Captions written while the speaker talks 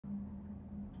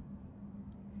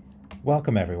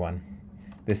Welcome, everyone.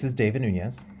 This is David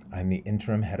Nunez. I'm the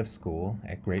interim head of school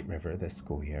at Great River this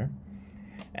school year,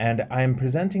 and I'm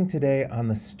presenting today on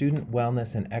the Student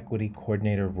Wellness and Equity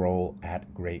Coordinator role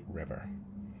at Great River.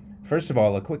 First of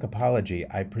all, a quick apology.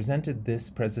 I presented this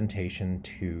presentation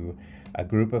to a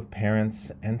group of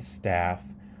parents and staff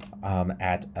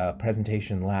at a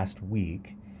presentation last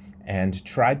week, and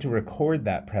tried to record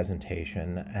that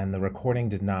presentation, and the recording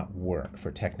did not work for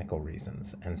technical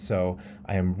reasons. And so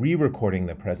I am re-recording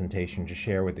the presentation to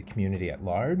share with the community at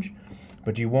large,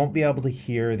 but you won't be able to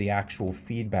hear the actual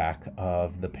feedback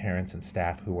of the parents and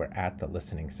staff who were at the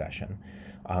listening session.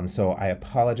 So I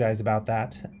apologize about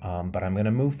that, but I'm going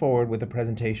to move forward with the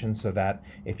presentation so that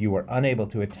if you were unable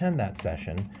to attend that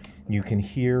session, you can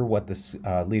hear what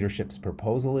the leadership's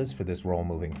proposal is for this role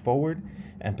moving forward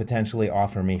and potentially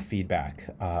offer me feedback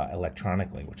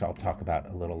electronically, which I'll talk about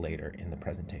a little later in the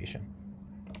presentation.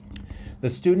 The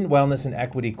Student Wellness and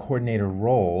Equity Coordinator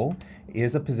role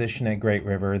is a position at Great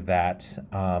River that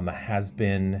has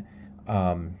been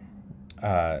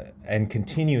and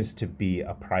continues to be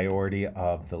a priority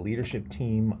of the leadership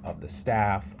team, of the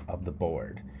staff, of the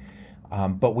board.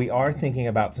 But we are thinking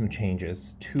about some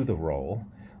changes to the role.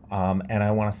 And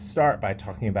I want to start by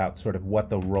talking about sort of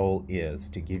what the role is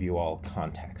to give you all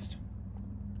context.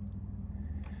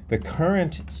 The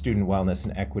current Student Wellness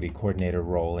and Equity Coordinator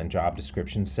role and job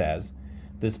description says,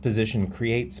 this position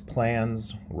creates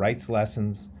plans, writes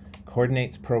lessons,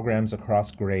 coordinates programs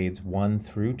across grades 1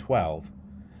 through 12.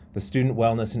 The Student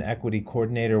Wellness and Equity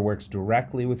Coordinator works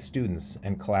directly with students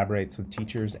and collaborates with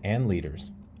teachers and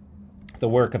leaders. The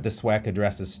work of the SWEC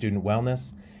addresses student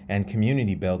wellness and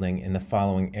community building in the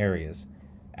following areas: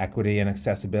 equity and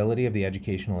accessibility of the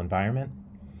educational environment,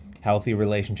 healthy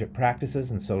relationship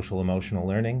practices and social emotional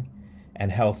learning,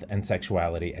 and health and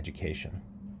sexuality education.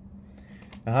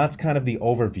 Now that's kind of the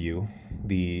overview,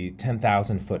 the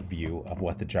 10,000-foot view of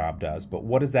what the job does, but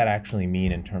what does that actually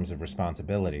mean in terms of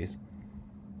responsibilities?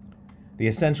 The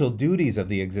essential duties of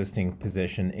the existing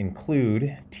position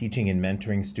include teaching and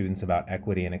mentoring students about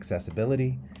equity and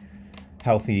accessibility,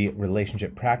 healthy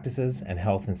relationship practices, and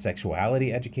health and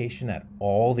sexuality education at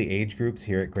all the age groups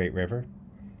here at Great River,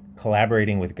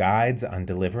 collaborating with guides on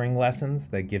delivering lessons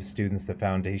that give students the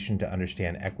foundation to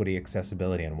understand equity,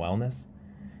 accessibility, and wellness,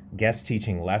 guest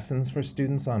teaching lessons for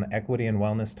students on equity and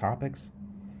wellness topics,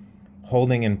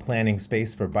 holding and planning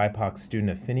space for BIPOC student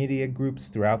affinity groups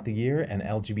throughout the year and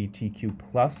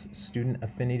LGBTQ+ student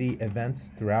affinity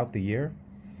events throughout the year,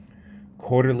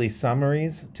 quarterly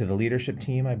summaries to the leadership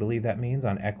team, I believe that means,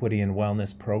 on equity and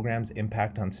wellness programs'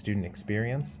 impact on student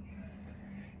experience,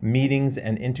 meetings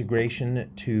and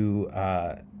integration to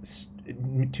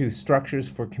structures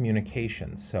for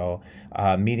communication. So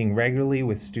meeting regularly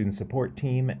with student support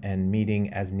team and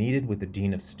meeting as needed with the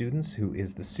Dean of Students, who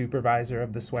is the supervisor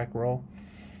of the SWEC role.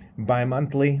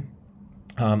 Bi-monthly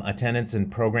attendance in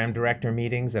program director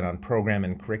meetings and on program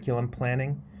and curriculum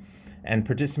planning, and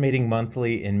participating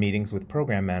monthly in meetings with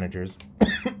program managers,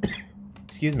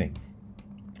 excuse me,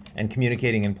 and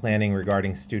communicating and planning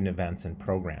regarding student events and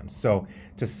programs. So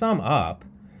to sum up,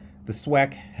 the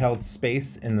SWEC held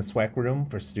space in the SWEC room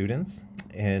for students,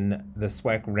 and the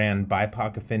SWEC ran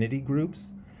BIPOC affinity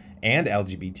groups and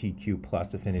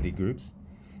LGBTQ+ affinity groups.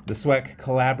 The SWEC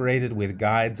collaborated with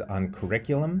guides on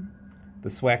curriculum. The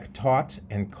SWEC taught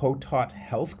and co-taught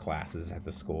health classes at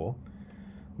the school.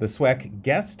 The SWEC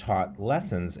guest taught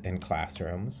lessons in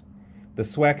classrooms. The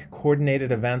SWEC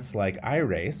coordinated events like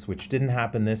iRace, which didn't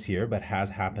happen this year but has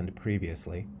happened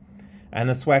previously. And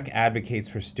the SWEC advocates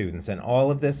for students, and all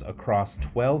of this across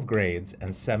 12 grades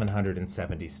and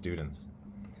 770 students.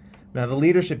 Now, the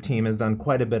leadership team has done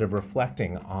quite a bit of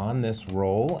reflecting on this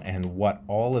role and what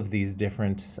all of these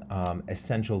different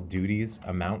essential duties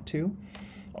amount to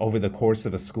over the course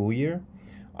of a school year.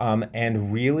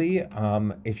 And really,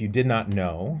 if you did not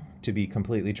know, to be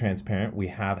completely transparent, we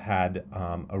have had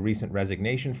a recent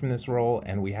resignation from this role,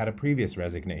 and we had a previous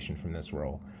resignation from this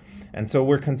role. And so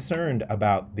we're concerned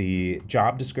about the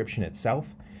job description itself,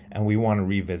 and we want to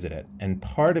revisit it. And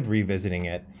part of revisiting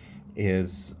it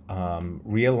is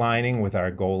realigning with our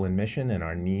goal and mission and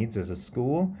our needs as a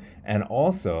school, and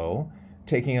also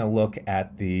taking a look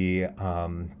at the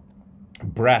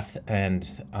breadth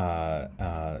and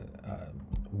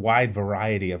wide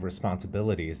variety of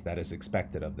responsibilities that is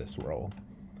expected of this role.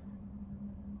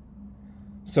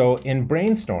 So in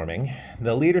brainstorming,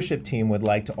 the leadership team would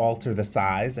like to alter the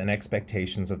size and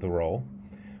expectations of the role.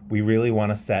 We really want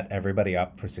to set everybody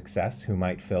up for success who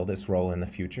might fill this role in the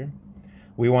future.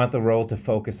 We want the role to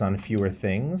focus on fewer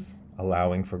things,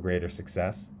 allowing for greater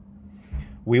success.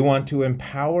 We want to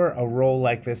empower a role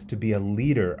like this to be a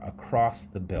leader across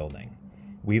the building.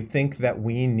 We think that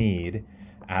we need,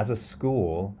 as a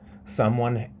school,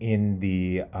 someone in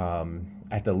the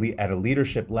at a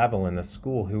leadership level in the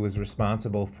school who is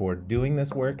responsible for doing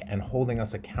this work and holding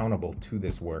us accountable to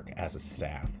this work as a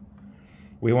staff.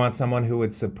 We want someone who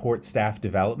would support staff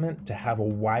development to have a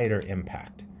wider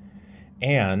impact.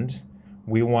 And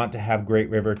we want to have Great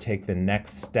River take the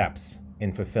next steps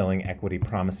in fulfilling equity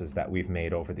promises that we've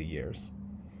made over the years.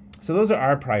 So those are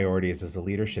our priorities as a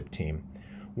leadership team.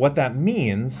 What that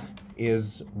means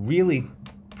is really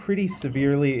pretty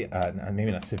severely,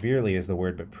 maybe not severely is the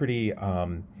word, but pretty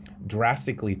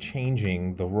drastically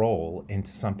changing the role into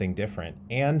something different,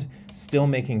 and still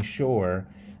making sure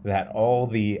that all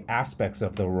the aspects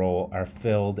of the role are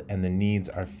filled and the needs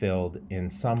are filled in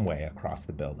some way across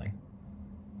the building.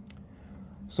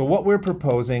 So what we're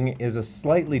proposing is a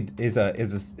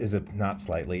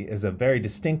very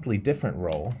distinctly different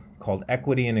role called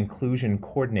Equity and Inclusion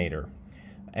Coordinator.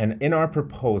 And in our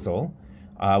proposal,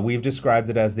 we've described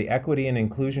it as the Equity and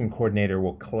Inclusion Coordinator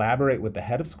will collaborate with the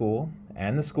head of school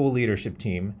and the school leadership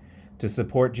team to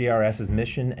support GRS's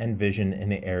mission and vision in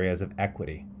the areas of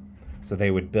equity. So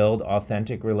they would build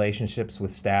authentic relationships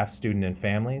with staff, student, and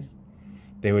families.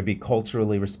 They would be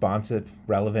culturally responsive,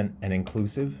 relevant, and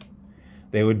inclusive.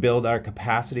 They would build our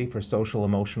capacity for social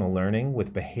emotional learning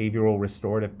with behavioral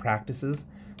restorative practices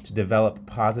to develop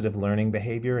positive learning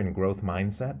behavior and growth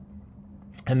mindset.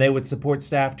 And they would support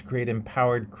staff to create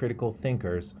empowered critical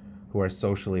thinkers who are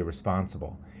socially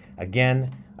responsible.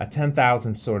 Again, a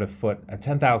 10,000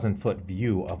 foot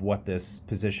view of what this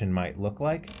position might look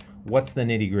like. What's the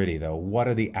nitty-gritty though? What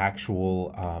are the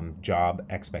actual job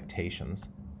expectations?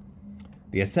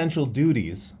 The essential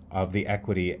duties of the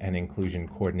Equity and Inclusion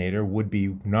Coordinator would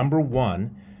be, number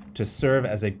one, to serve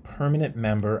as a permanent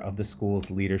member of the school's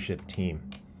leadership team.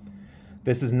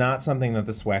 This is not something that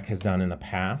the SWEC has done in the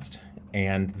past,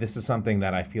 and this is something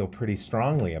that I feel pretty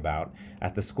strongly about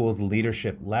at the school's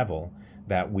leadership level,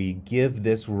 that we give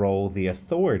this role the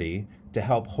authority to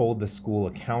help hold the school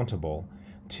accountable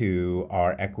to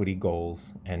our equity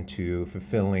goals and to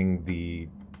fulfilling the,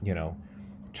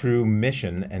 true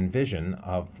mission and vision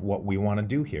of what we want to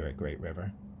do here at Great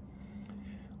River.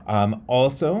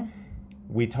 Also,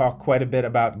 we talk quite a bit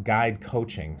about guide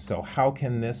coaching. So how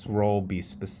can this role be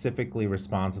specifically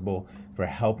responsible for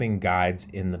helping guides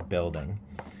in the building?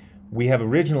 We have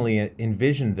originally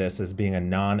envisioned this as being a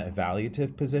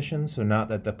non-evaluative position, so not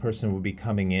that the person would be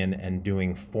coming in and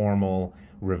doing formal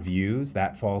reviews,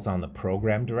 that falls on the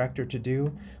program director to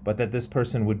do, but that this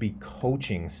person would be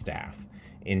coaching staff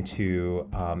into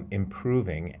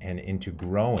improving and into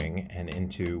growing and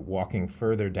into walking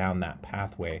further down that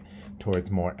pathway towards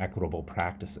more equitable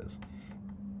practices.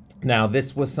 Now,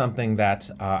 this was something that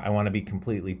I want to be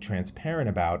completely transparent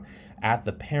about. At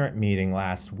the parent meeting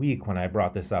last week when I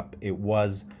brought this up, it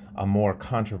was a more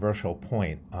controversial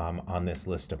point on this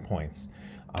list of points.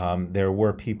 There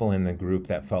were people in the group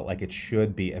that felt like it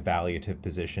should be a evaluative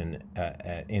position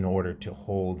in order to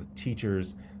hold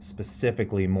teachers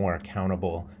specifically more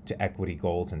accountable to equity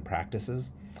goals and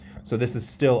practices. So this is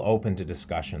still open to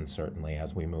discussion, certainly,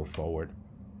 as we move forward.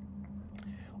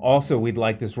 Also, we'd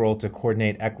like this role to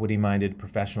coordinate equity-minded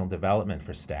professional development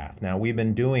for staff. Now, we've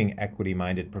been doing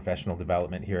equity-minded professional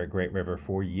development here at Great River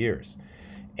for years,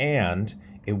 and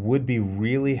it would be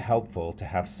really helpful to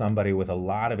have somebody with a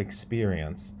lot of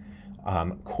experience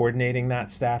coordinating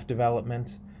that staff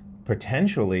development,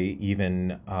 potentially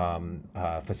even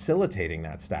facilitating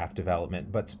that staff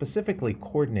development, but specifically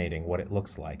coordinating what it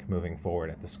looks like moving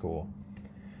forward at the school.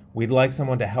 We'd like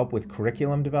someone to help with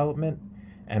curriculum development,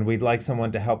 and we'd like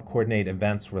someone to help coordinate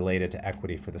events related to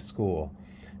equity for the school.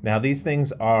 Now, these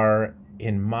things are,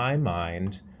 in my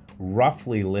mind,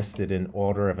 roughly listed in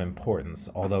order of importance,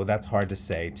 although that's hard to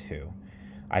say too.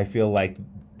 I feel like,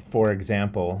 for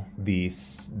example, the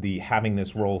having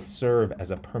this role serve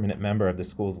as a permanent member of the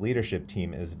school's leadership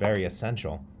team is very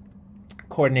essential.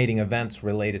 Coordinating events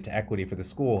related to equity for the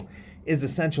school is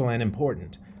essential and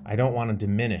important. I don't want to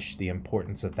diminish the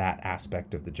importance of that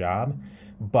aspect of the job,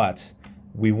 but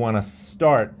we want to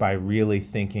start by really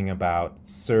thinking about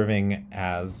serving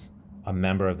as a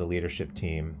member of the leadership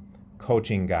team,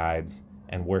 coaching guides,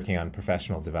 and working on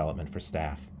professional development for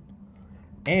staff.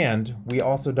 And we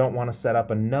also don't want to set up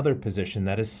another position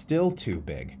that is still too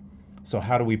big. So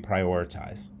how do we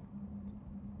prioritize?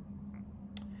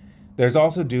 There's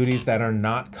also duties that are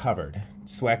not covered,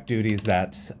 SWEC duties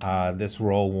that this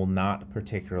role will not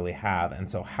particularly have. And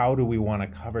so how do we want to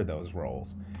cover those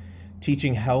roles?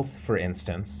 Teaching health, for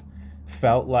instance,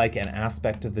 felt like an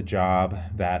aspect of the job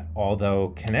that, although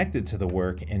connected to the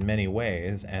work in many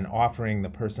ways and offering the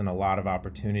person a lot of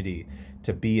opportunity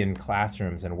to be in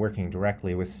classrooms and working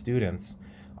directly with students,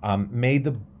 made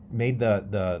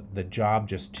the job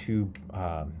just too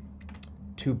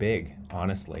big,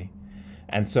 honestly.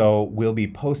 And so we'll be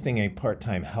posting a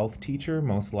part-time health teacher,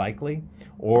 most likely,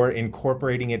 or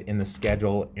incorporating it in the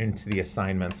schedule into the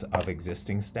assignments of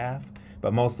existing staff.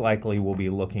 But most likely we'll be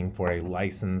looking for a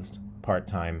licensed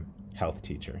part-time health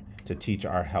teacher to teach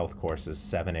our health courses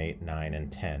 7, 8, 9,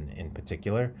 and 10 in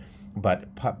particular,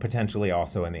 but potentially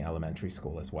also in the elementary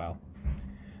school as well.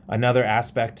 Another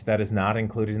aspect that is not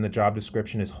included in the job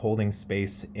description is holding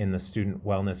space in the Student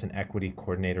Wellness and Equity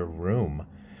Coordinator room.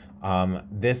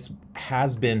 This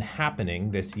has been happening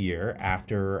this year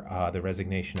after the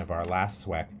resignation of our last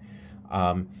SWEC.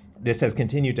 This has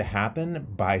continued to happen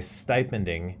by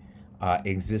stipending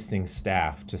existing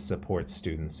staff to support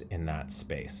students in that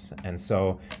space. And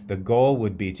so the goal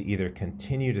would be to either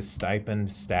continue to stipend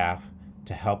staff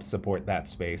to help support that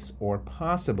space, or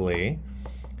possibly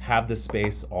have the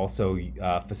space also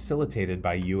facilitated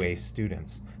by UA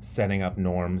students, setting up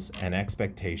norms and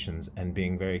expectations and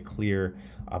being very clear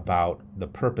about the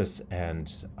purpose and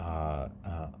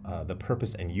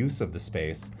use of the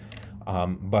space,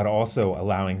 but also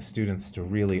allowing students to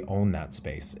really own that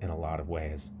space in a lot of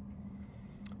ways.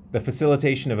 The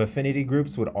facilitation of affinity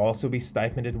groups would also be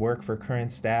stipended work for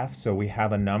current staff. So we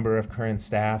have a number of current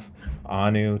staff: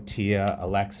 Anu, Tia,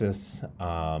 Alexis,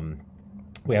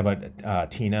 we have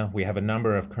Tina. We have a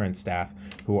number of current staff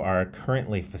who are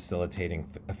currently facilitating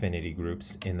affinity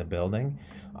groups in the building.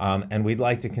 And we'd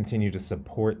like to continue to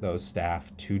support those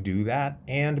staff to do that.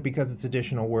 And because it's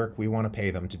additional work, we want to pay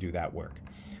them to do that work.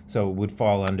 So it would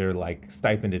fall under like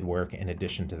stipended work in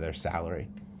addition to their salary.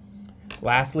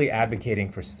 Lastly,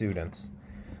 advocating for students.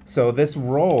 So this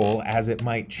role, as it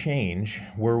might change,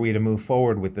 were we to move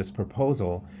forward with this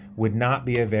proposal, would not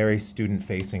be a very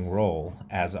student-facing role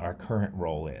as our current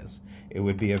role is. It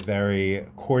would be a very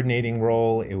coordinating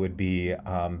role. It would be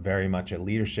very much a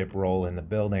leadership role in the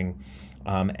building.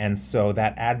 And so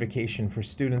that advocacy for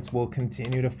students will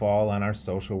continue to fall on our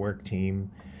social work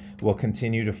team, will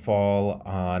continue to fall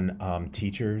on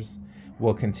teachers,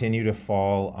 will continue to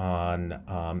fall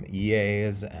on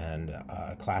EAs and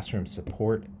classroom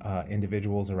support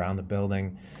individuals around the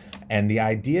building. And the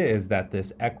idea is that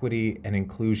this equity and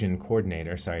inclusion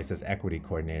coordinator, sorry, it says equity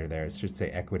coordinator there, it should say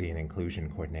equity and inclusion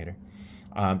coordinator.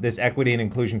 This equity and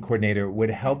inclusion coordinator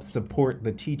would help support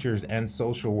the teachers and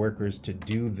social workers to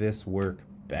do this work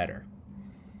better.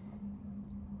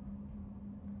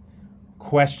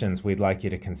 Questions we'd like you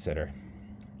to consider.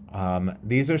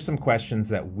 These are some questions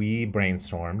that we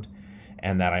brainstormed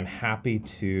and that I'm happy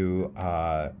to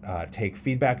take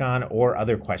feedback on, or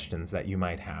other questions that you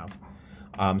might have.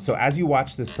 So as you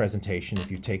watch this presentation,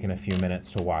 if you've taken a few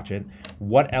minutes to watch it,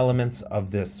 what elements of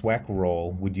this SWEC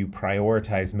role would you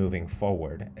prioritize moving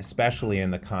forward, especially in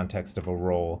the context of a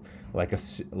role like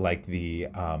the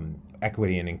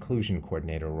equity and inclusion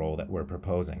coordinator role that we're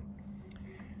proposing?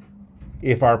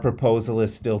 If our proposal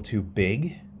is still too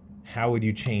big, how would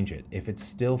you change it? If it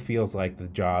still feels like the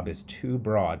job is too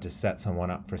broad to set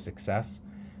someone up for success,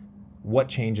 what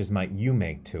changes might you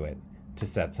make to it to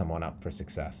set someone up for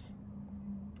success?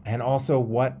 And also,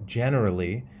 what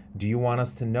generally do you want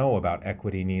us to know about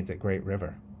equity needs at Great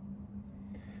River?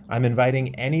 I'm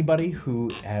inviting anybody who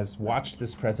has watched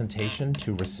this presentation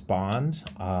to respond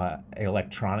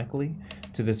electronically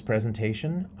to this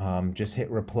presentation. Just hit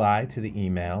reply to the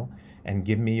email and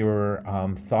give me your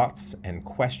thoughts and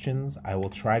questions. I will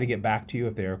try to get back to you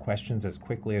if there are questions as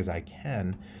quickly as I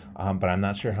can, but I'm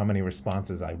not sure how many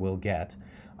responses I will get.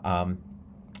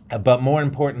 But more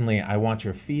importantly, I want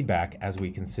your feedback as we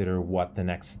consider what the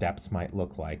next steps might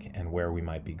look like and where we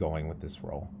might be going with this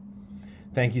role.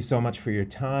 Thank you so much for your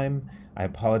time. I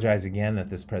apologize again that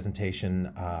this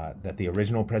presentation, that the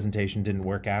original presentation didn't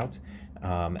work out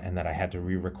and that I had to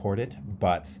re-record it,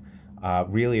 but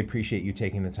really appreciate you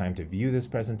taking the time to view this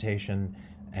presentation,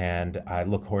 and I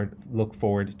look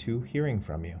forward to hearing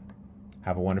from you.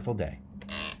 Have a wonderful day.